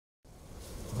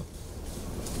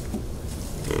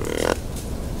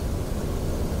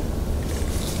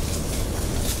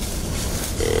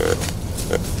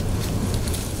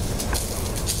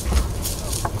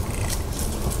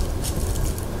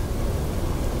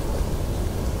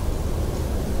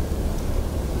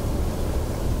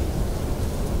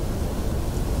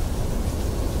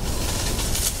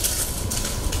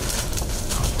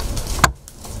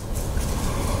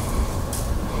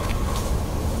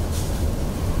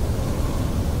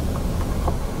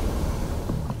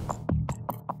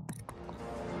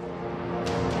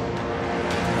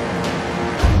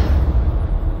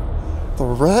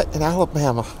rut in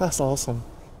Alabama. That's awesome.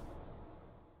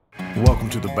 Welcome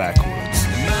to the Backwoods.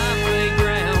 My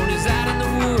playground is out in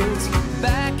the woods,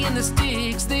 back in the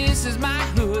sticks, this is my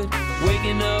hood.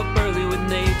 Waking up early with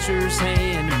nature's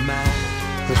hand in mine.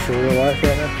 Is this for real life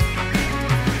right now?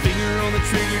 Finger on the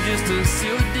trigger just to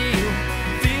seal the deal.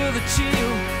 Feel the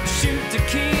chill, shoot to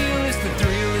kill. It's the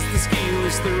thrill, it's the skill,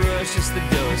 it's the rush, it's the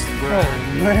dust and grind.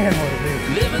 Oh man, what a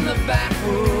dude. Living the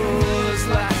backwoods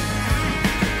life.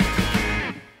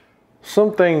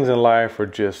 Some things in life are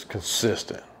just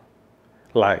consistent,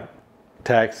 like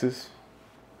taxes,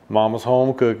 mama's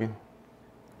home cooking,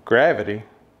 gravity,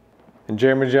 and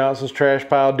Jeremy Johnson's trash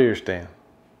pile deer stand.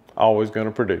 Always going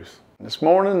to produce. This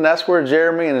morning, that's where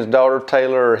Jeremy and his daughter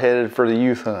Taylor are headed for the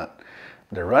youth hunt.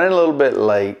 They're running a little bit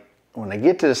late. When they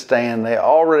get to the stand, they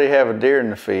already have a deer in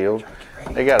the field.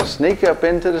 They got to sneak up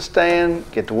into the stand,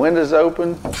 get the windows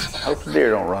open, hope the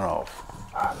deer don't run off.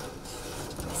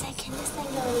 Can this thing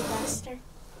go any faster?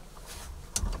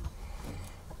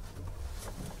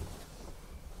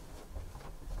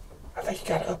 I think you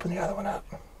gotta open the other one up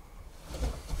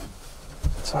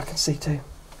so I can see too.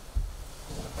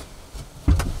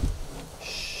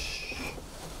 Shh.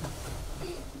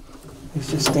 He's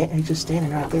just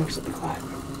standing right there, so be quiet.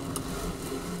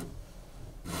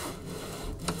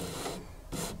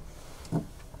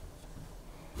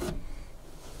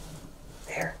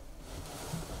 There.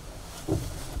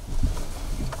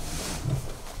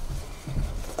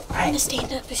 I'm gonna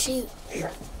stand up to shoot.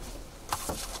 Here.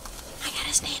 I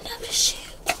gotta stand up to shoot.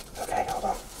 Okay, hold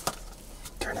on.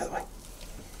 Turn that way.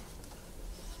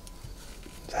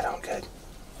 Is that on good?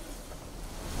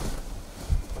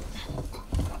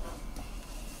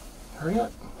 Hurry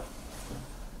up.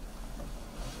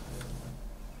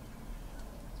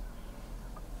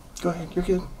 Go ahead, you're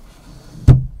good.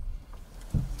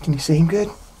 Can you see him good?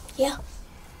 Yeah.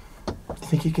 You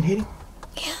think you can hit him?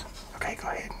 Yeah. Okay, go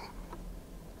ahead.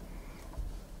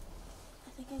 I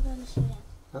think I'm gonna shoot him.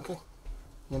 Okay. You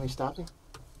want me to stop him?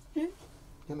 Hmm? You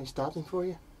want me to stop him for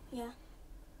you? Yeah.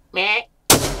 Meh.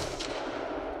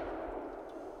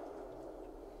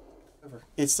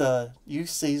 It's youth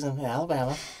season in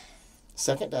Alabama.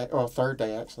 Second day, or third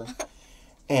day actually.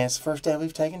 And it's the first day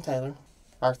we've taken Taylor.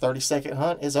 Our 30-second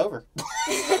hunt is over.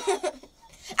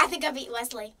 I think I beat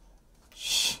Wesley.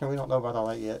 Shh, we don't know about all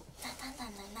that yet.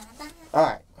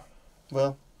 Alright.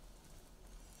 Well,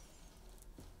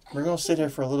 we're going to sit here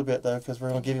for a little bit though, because we're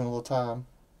going to give him a little time.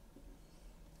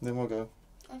 Then we'll go.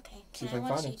 Okay. See Can if I we can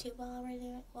watch find him. YouTube while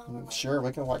we're doing it? Sure,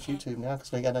 we can watch YouTube now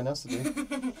because we ain't got nothing else to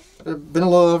do. It's been a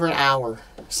little over an hour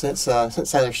since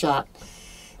Taylor shot.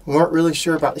 We weren't really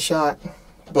sure about the shot,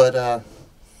 but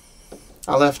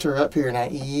I left her up here and I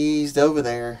eased over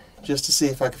there just to see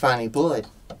if I could find any blood.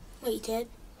 Wait, you did?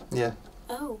 Yeah.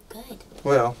 Oh, good.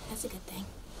 Well, That's a good thing.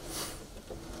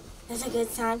 That's a good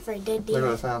sign for a dead deer.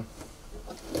 look what I found.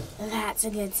 That's a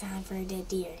good sign for a dead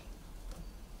deer.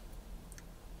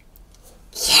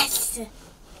 Yes!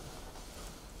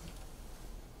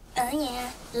 Oh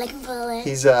yeah, like a bullet.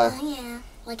 He's Oh yeah,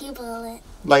 like a bullet.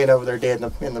 laying over there dead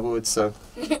in the woods, so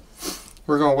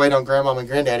we're gonna wait on Grandma and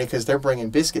Granddaddy because they're bringing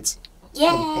biscuits Yay!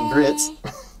 and grits,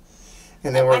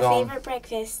 and then we're My gonna favorite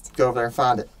breakfast. go over there and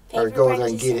find it, or Favorite go over there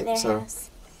and breakfast get at their it. So, house.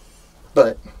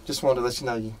 but just wanted to let you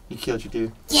know you killed your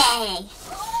deer. Yay!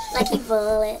 Lucky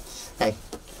bullet. Hey,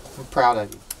 I'm proud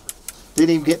of you. Didn't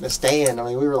even get in the stand. I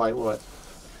mean, we were like, what?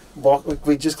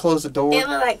 We just closed the door. It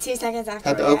was like 2 seconds after.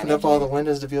 Had to we open got up in all here. the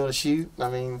windows to be able to shoot. I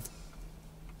mean,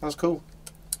 that was cool.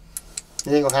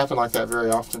 It ain't gonna happen like that very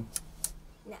often.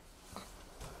 No.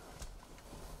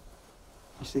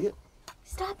 You see it?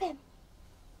 Stop him.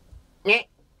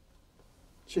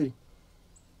 Shoot him.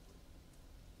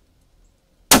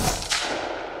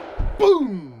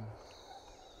 Boom!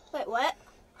 Wait, what?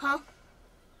 Huh?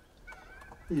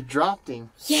 You dropped him.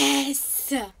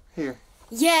 Yes! Here,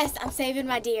 Yes, I'm saving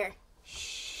my deer.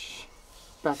 shh.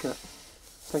 Back up.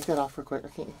 Take that off real quick. I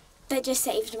can't. That just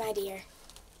saved my deer.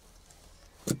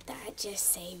 That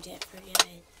just saved it for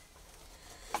good.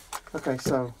 Okay,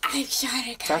 so I shot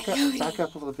a back coyote.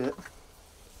 up a little bit.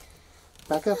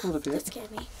 Back up a little That bit.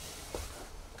 scared me.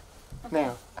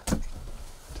 Now,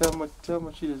 tell them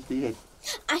what you just did.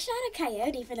 I shot a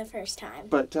coyote for the first time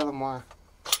But tell them why.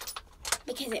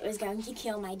 because it was going to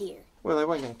kill my deer. Well, they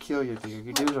wasn't gonna kill your deer.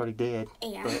 Your deer was already dead.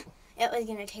 Yeah, But it was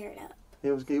going to tear it up.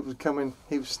 it was coming.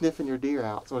 He was sniffing your deer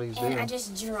out. That's what he was And doing. I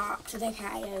just dropped the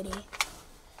coyote.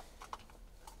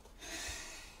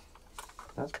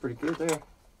 That's pretty good there.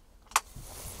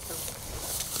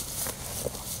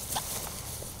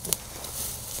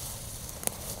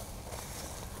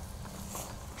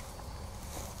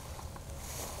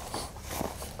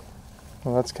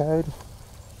 Well, that's coyote.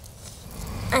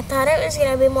 I thought it was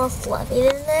gonna be more fluffy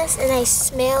than this, and they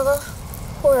smell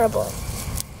horrible.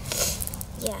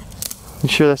 Yeah. You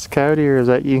sure that's a coyote or is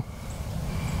that you?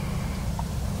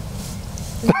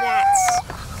 That's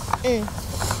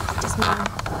just mine.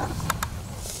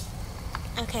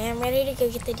 Okay, I'm ready to go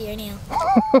get the deer now.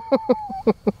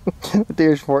 The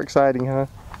deer's more exciting, huh?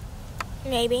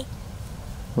 Maybe.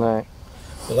 Right.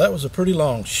 Well, that was a pretty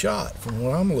long shot from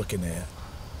what I'm looking at.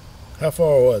 How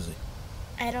far was he?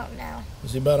 I don't know.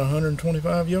 Was he about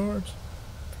 125 yards?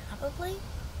 Probably.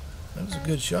 That was a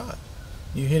good shot.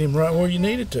 You hit him right where you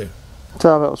needed to.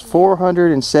 Tom, that was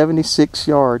 476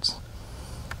 yards.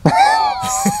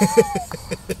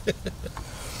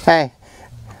 Hey,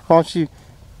 why don't you,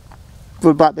 what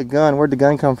about the gun? Where'd the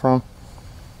gun come from?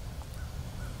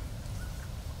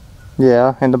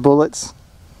 Yeah, and the bullets?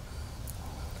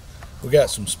 We got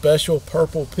some special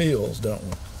purple pills, don't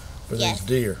we, for Yes. these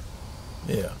deer?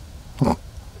 Yeah.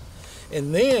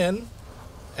 And then,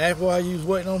 after while you was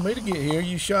waiting on me to get here,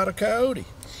 you shot a coyote.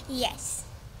 Yes.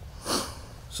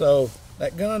 So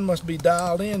that gun must be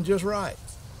dialed in just right.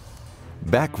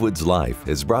 Backwoods Life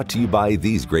is brought to you by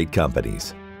these great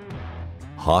companies: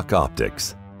 Hawk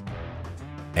Optics,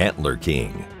 Antler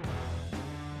King,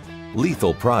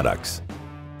 Lethal Products,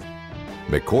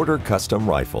 McCorder Custom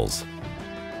Rifles,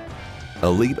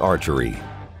 Elite Archery,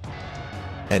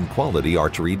 and Quality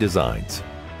Archery Designs.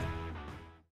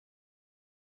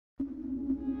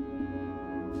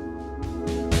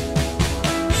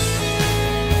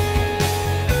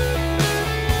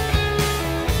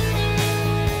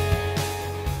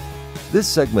 This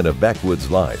segment of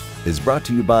Backwoods Life is brought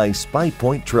to you by Spy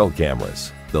Point Trail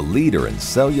Cameras, the leader in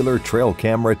cellular trail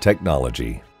camera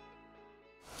technology.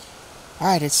 All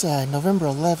right, it's November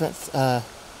 11th,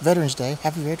 Veterans Day.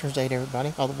 Happy Veterans Day to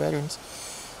everybody, all the veterans.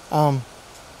 Out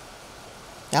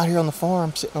here on the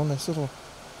farm, sitting on this little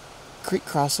creek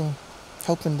crossing,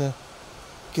 hoping to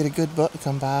get a good buck to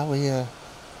come by.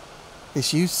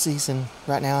 It's youth season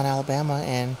right now in Alabama,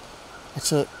 and I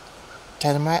took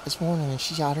Taylor Matt this morning, and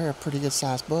she shot her a pretty good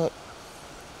sized buck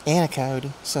and a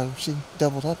coyote, so she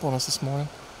doubled up on us this morning.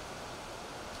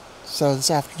 So this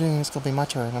afternoon it's gonna be my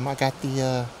turn. I got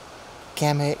the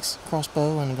Cam-X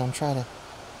crossbow, and I'm gonna try to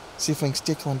see if we can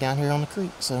stick one down here on the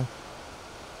creek. So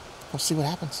we'll see what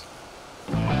happens.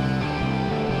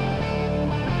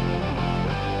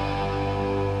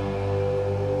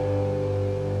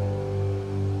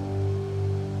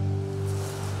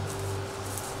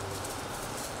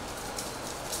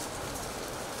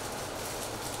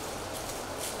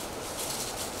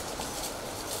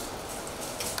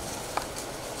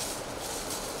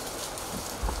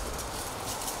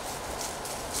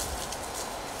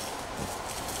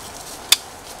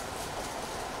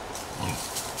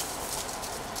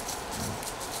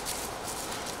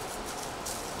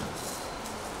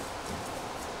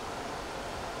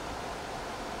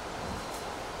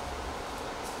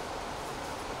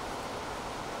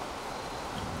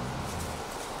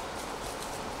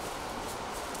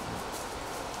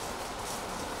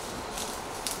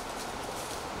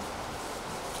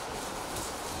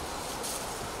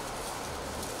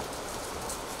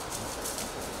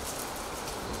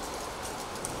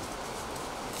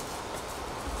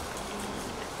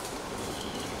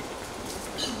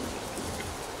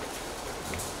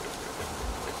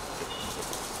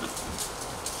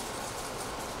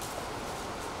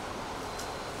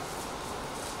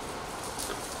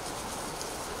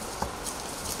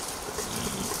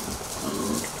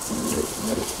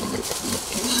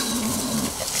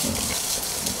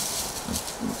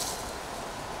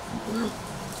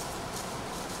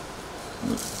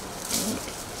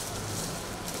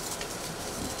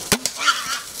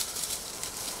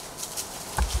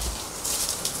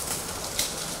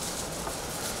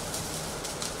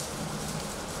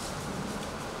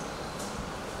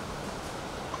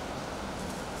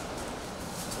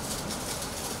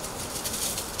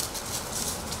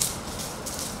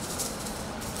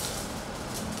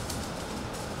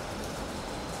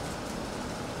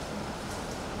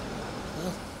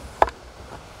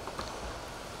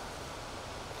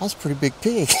 That's a pretty big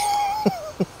pig.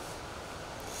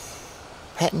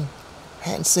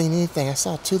 hadn't seen anything. I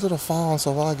saw two little fawns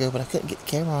a while ago, but I couldn't get the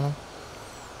camera on them.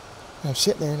 And I'm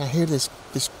sitting there and I hear this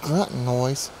grunting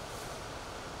noise.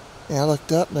 And I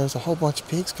looked up and there was a whole bunch of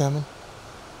pigs coming.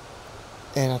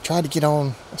 And I tried to get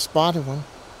on a spotted one.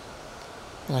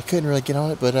 And I couldn't really get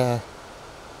on it, but a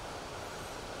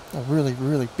really,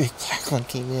 really big black one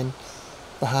came in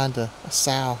behind a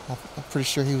sow. I'm pretty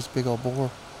sure he was a big old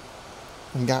boar.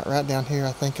 And got right down here.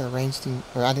 I think I ranged him,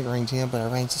 or I didn't range him, but I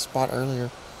ranged the spot earlier.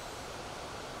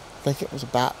 I think it was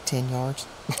about 10 yards,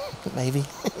 maybe.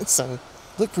 So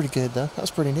Looked pretty good though. That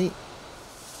was pretty neat.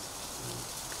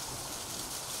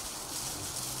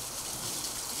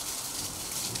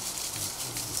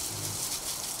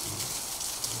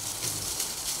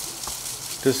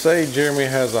 To say Jeremy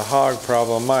has a hog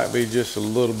problem might be just a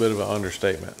little bit of an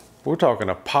understatement. We're talking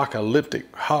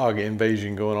apocalyptic hog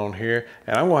invasion going on here,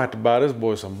 and I'm gonna have to buy this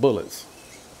boy some bullets.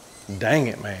 Dang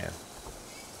it, man.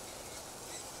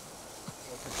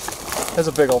 That's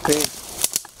a big old pig.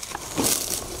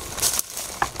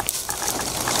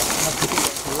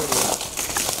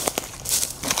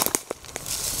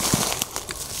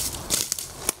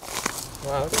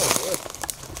 Wow, look at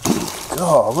that.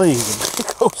 Golly, the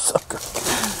big old sucker.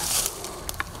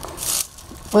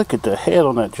 Look at the head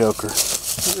on that joker. Look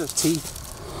at those teeth.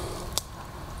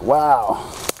 Wow.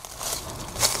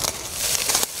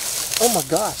 Oh my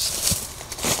gosh.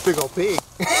 Big old pig.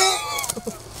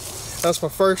 That's my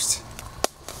first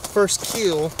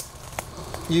kill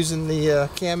using the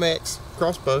Cam-X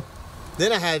crossbow.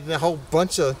 Then I had a whole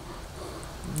bunch of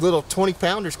little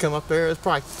 20-pounders come up there. There's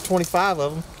probably 25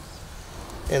 of them.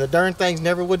 And the darn things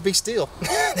never would be still.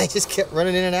 They just kept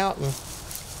running in and out and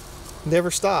never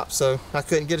stopped. So I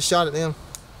couldn't get a shot at them.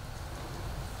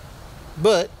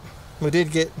 But we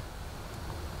did get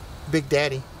Big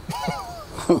Daddy.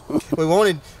 We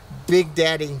wanted Big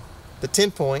Daddy, the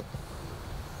 10-point,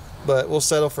 but we'll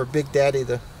settle for Big Daddy,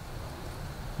 the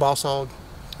boss hog.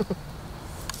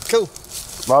 Cool.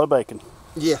 A lot of bacon.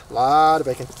 Yeah, a lot of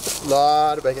bacon. A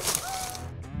lot of bacon.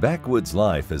 Backwoods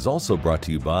Life is also brought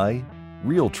to you by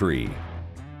Realtree,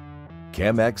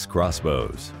 Cam-X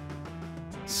Crossbows,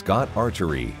 Scott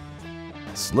Archery,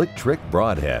 Slick Trick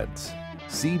Broadheads,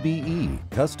 CBE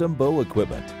Custom Bow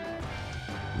Equipment,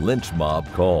 Lynch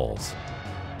Mob Calls,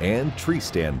 and Tree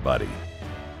Stand Buddy.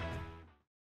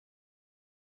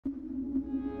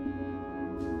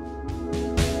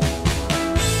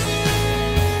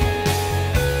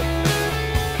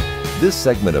 This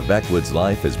segment of Backwoods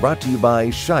Life is brought to you by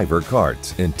Shiver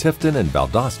Carts in Tifton and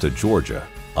Valdosta, Georgia,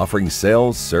 offering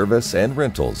sales, service, and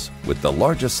rentals with the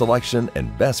largest selection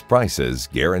and best prices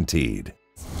guaranteed.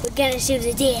 We're gonna shoot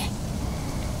a deer.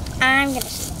 I'm gonna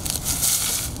shoot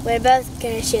it. We're both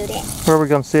gonna shoot it. Where are we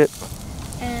gonna sit?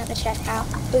 The trash pile.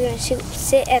 We're gonna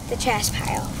sit at the trash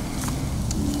pile.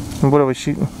 And what are we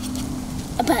shooting?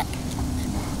 A buck.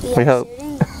 We hope.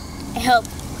 I hope.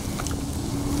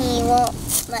 He won't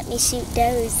let me shoot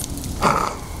does.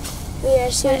 We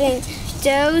are shooting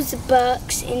does,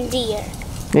 bucks, and deer.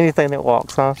 Anything that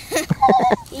walks, huh?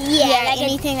 Yeah, like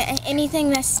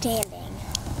anything that's standing.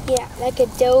 Yeah, like a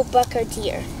doe, buck, or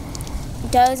deer.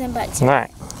 Does and bucks. All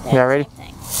right. Y'all ready?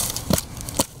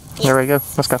 There we go.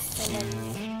 Let's go.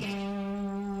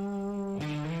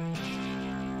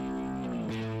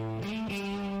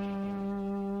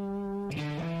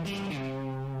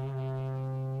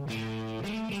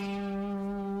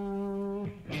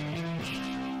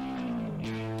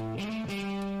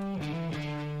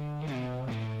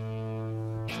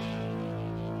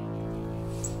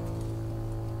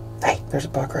 Hey, there's a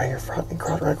buck right here front and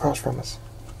right across from us.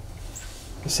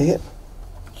 You see it?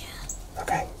 Yeah.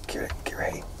 Okay, get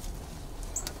ready.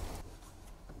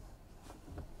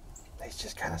 He's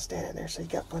just kind of standing there, so you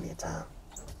got plenty of time.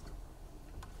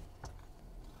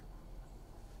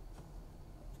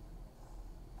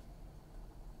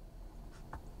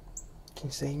 Can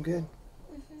you see him good?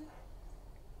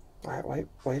 Mm-hmm. All right,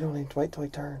 wait on him. Wait till he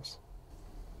turns.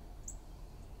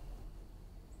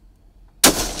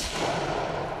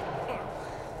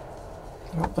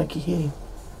 I don't think he hit him.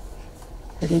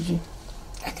 Or did you?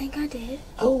 I think I did.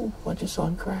 Oh, I just saw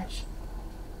him crash.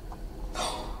 I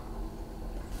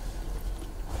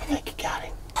think you got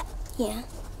him. Yeah.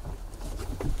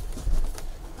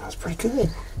 That was pretty good.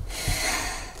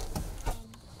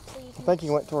 I think he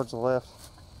went towards the left.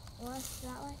 What?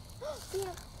 That way?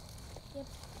 Yep. Yep,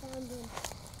 found him.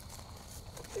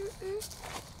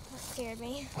 That scared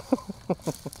me. That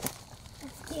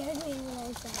scared me when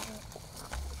I saw it.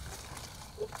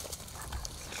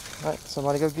 Alright,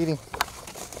 somebody go get him.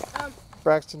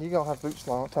 Braxton, you don't have boots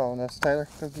long tall on this. Taylor,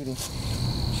 go get him.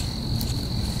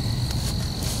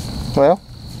 Well?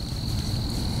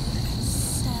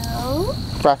 So?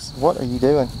 Braxton, what are you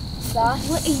doing?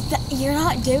 What is that? You're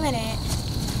not doing it.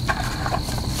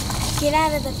 Get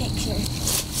out of the picture.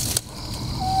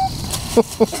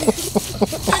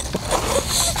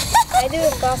 I do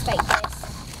a golf like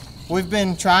this. We've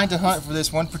been trying to hunt for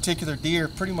this one particular deer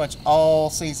pretty much all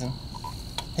season.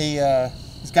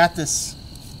 He's got this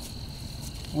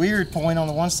weird point on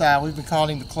the one side. We've been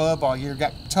calling him the club all year.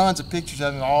 Got tons of pictures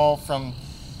of him, all from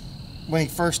when he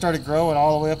first started growing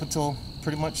all the way up until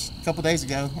pretty much a couple days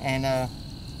ago. And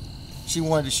she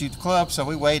wanted to shoot the club, so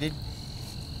we waited.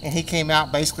 And he came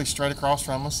out basically straight across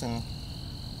from us and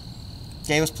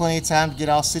gave us plenty of time to get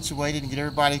all situated and get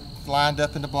everybody lined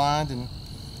up in the blind, and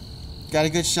got a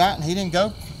good shot. And he didn't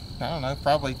go, I don't know,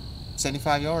 probably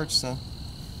 75 yards. So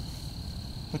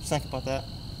what you think about that?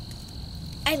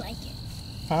 I like it.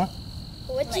 Huh?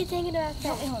 What you thinking about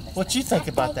that? What you think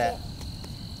about that?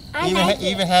 I even like it.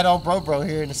 even had old Bro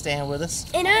here in the stand with us.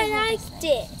 And I liked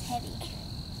it. It's heavy.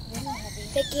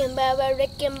 Ricky and Bubba,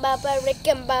 Ricky and Bubba, Ricky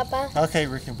and Bubba. Okay,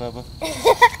 Rick and Bubba.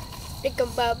 Rick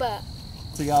and Bubba.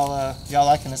 So y'all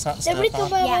liking this hunting The stuff, Rick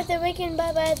and huh? Bubba, Yeah. the Rick and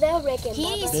Bubba, the Rick and He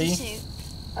Bubba. needs Do you? to shoot.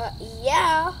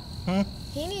 Yeah.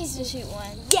 He needs to shoot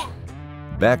one. Yeah.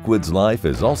 Backwoods Life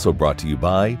is also brought to you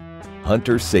by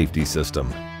Hunter Safety System,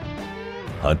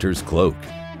 Hunter's Cloak,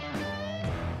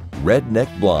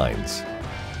 Redneck Blinds,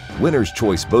 Winner's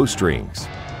Choice Bowstrings,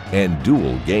 and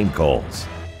Dual Game Calls.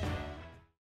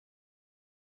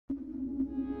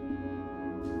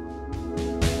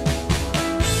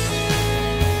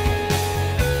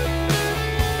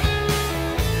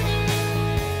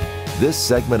 This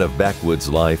segment of Backwoods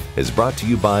Life is brought to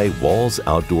you by Walls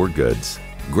Outdoor Goods,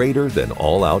 greater than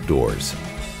all outdoors.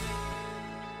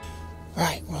 All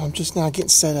right, well, I'm just now getting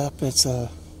set up. It's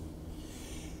about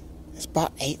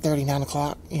 8:30, 9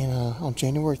 o'clock on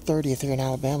January 30th here in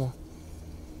Alabama.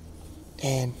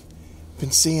 And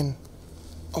been seeing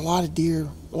a lot of deer,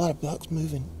 a lot of bucks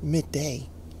moving midday.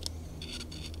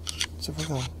 So we're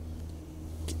going to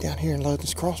get down here and load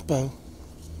this crossbow.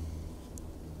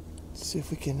 See if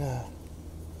we can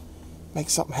make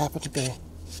something happen today.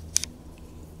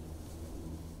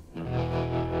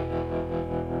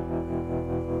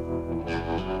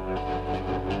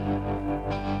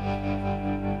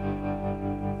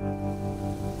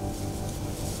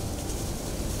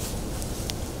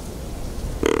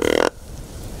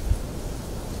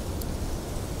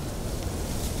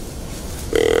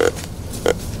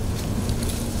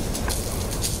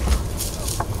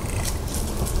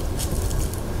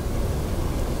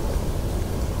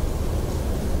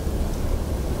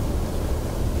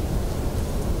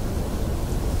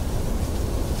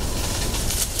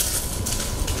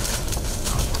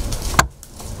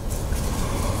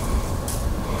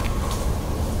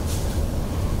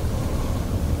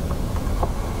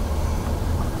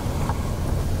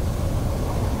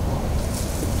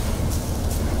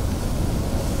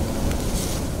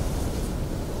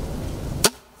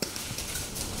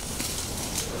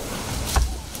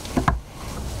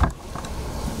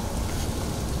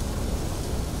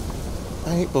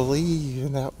 I ain't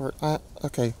believing that word.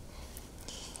 Okay.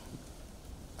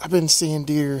 I've been seeing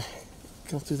deer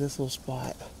come through this little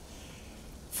spot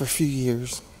for a few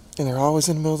years, and they're always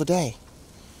in the middle of the day.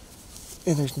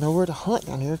 And there's nowhere to hunt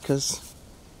down here because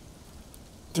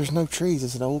there's no trees.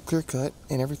 It's an old clear cut,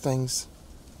 and everything's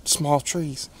small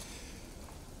trees.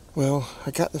 Well,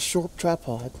 I got the short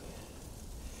tripod,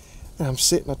 and I'm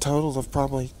sitting a total of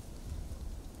probably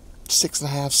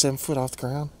 6.5, 7 foot off the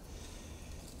ground.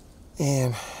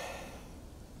 And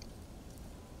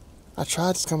I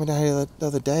tried just coming down here the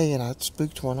other day, and I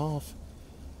spooked one off.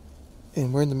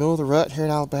 And we're in the middle of the rut here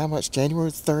in Alabama. It's January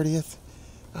 30th.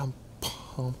 I'm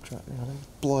pumped right now. There's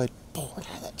blood pouring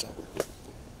out of that joint.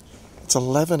 It's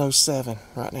 11:07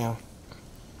 right now.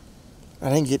 I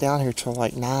didn't get down here till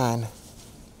like 9.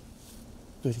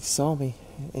 But he saw me,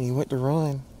 and he went to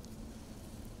run.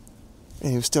 And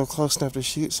he was still close enough to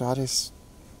shoot, so I just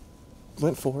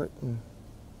went for it. And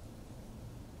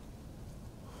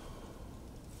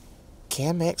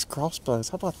Cam-X crossbows,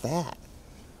 how about that?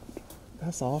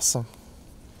 That's awesome.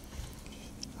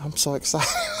 I'm so excited.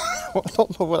 I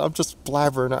don't know what, I'm just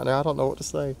blabbering right now. I don't know what to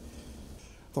say.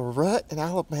 The rut in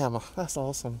Alabama, that's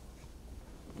awesome.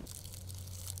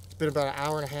 It's been about an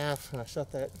hour and a half, and I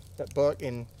shot that buck,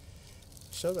 and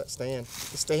show that stand.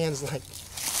 The stand's like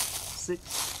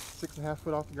 6.5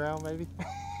 foot off the ground, maybe.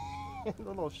 A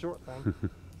little short thing.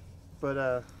 But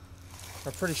I'm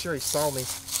pretty sure he saw me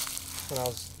when I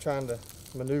was trying to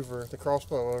maneuver the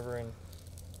crossbow over, and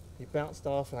he bounced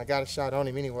off, and I got a shot on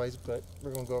him anyways. But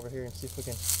we're gonna go over here and see if we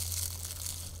can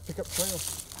pick up trail.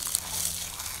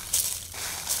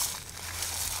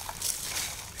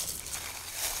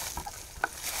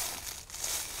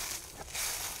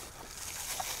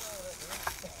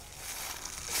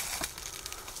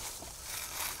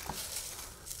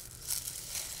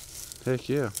 Heck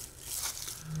yeah.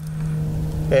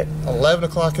 At 11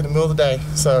 o'clock in the middle of the day,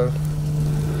 so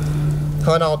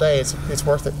hunt all day, it's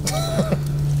worth it.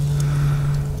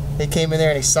 He came in there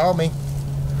and he saw me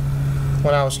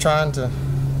when I was trying to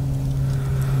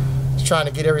was trying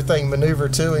to get everything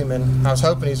maneuvered to him, and I was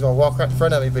hoping he was going to walk right in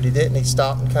front of me, but he didn't. He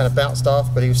stopped and kind of bounced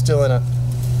off, but he was still in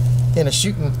a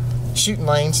shooting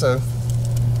lane, so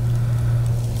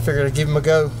figured I'd give him a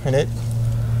go, and it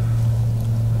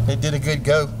did a good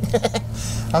go.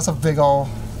 That's a big old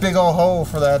hole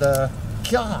for that.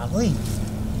 Golly,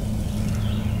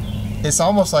 it's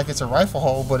almost like it's a rifle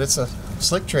hole, but it's a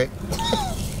slick trick.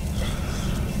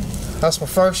 That's my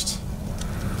first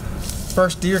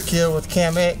deer kill with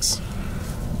Cam X.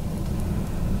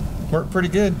 Worked pretty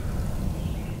good.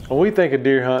 When we think of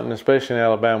deer hunting, especially in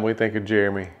Alabama, we think of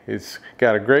Jeremy. He's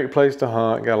got a great place to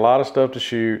hunt, got a lot of stuff to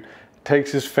shoot,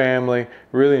 takes his family,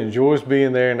 really enjoys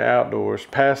being there in the outdoors,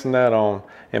 passing that on,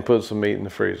 and puts some meat in the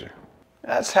freezer.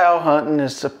 That's how hunting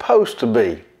is supposed to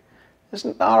be. It's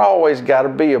not always got to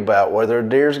be about whether a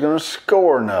deer's going to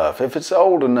score enough, if it's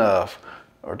old enough,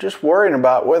 or just worrying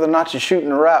about whether or not you're shooting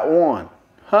the right one.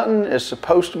 Hunting is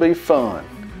supposed to be fun.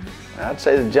 And I'd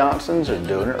say the Johnsons are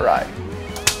doing it right.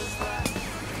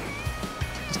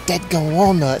 These dead-gum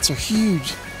walnuts are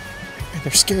huge, and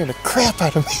they're scaring the crap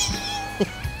out of me.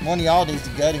 One of y'all needs to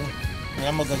gut him. And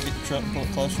I'm gonna go get the truck and pull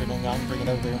it closer, and then y'all can bring it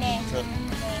over there with the truck.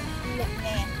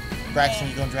 Braxton,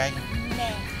 you gonna drag him?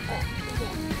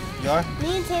 You are?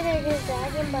 Me and Taylor are gonna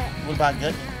drag him, but... What about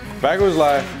gut? Backwoods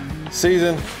Life,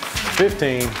 season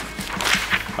 15.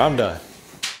 I'm done.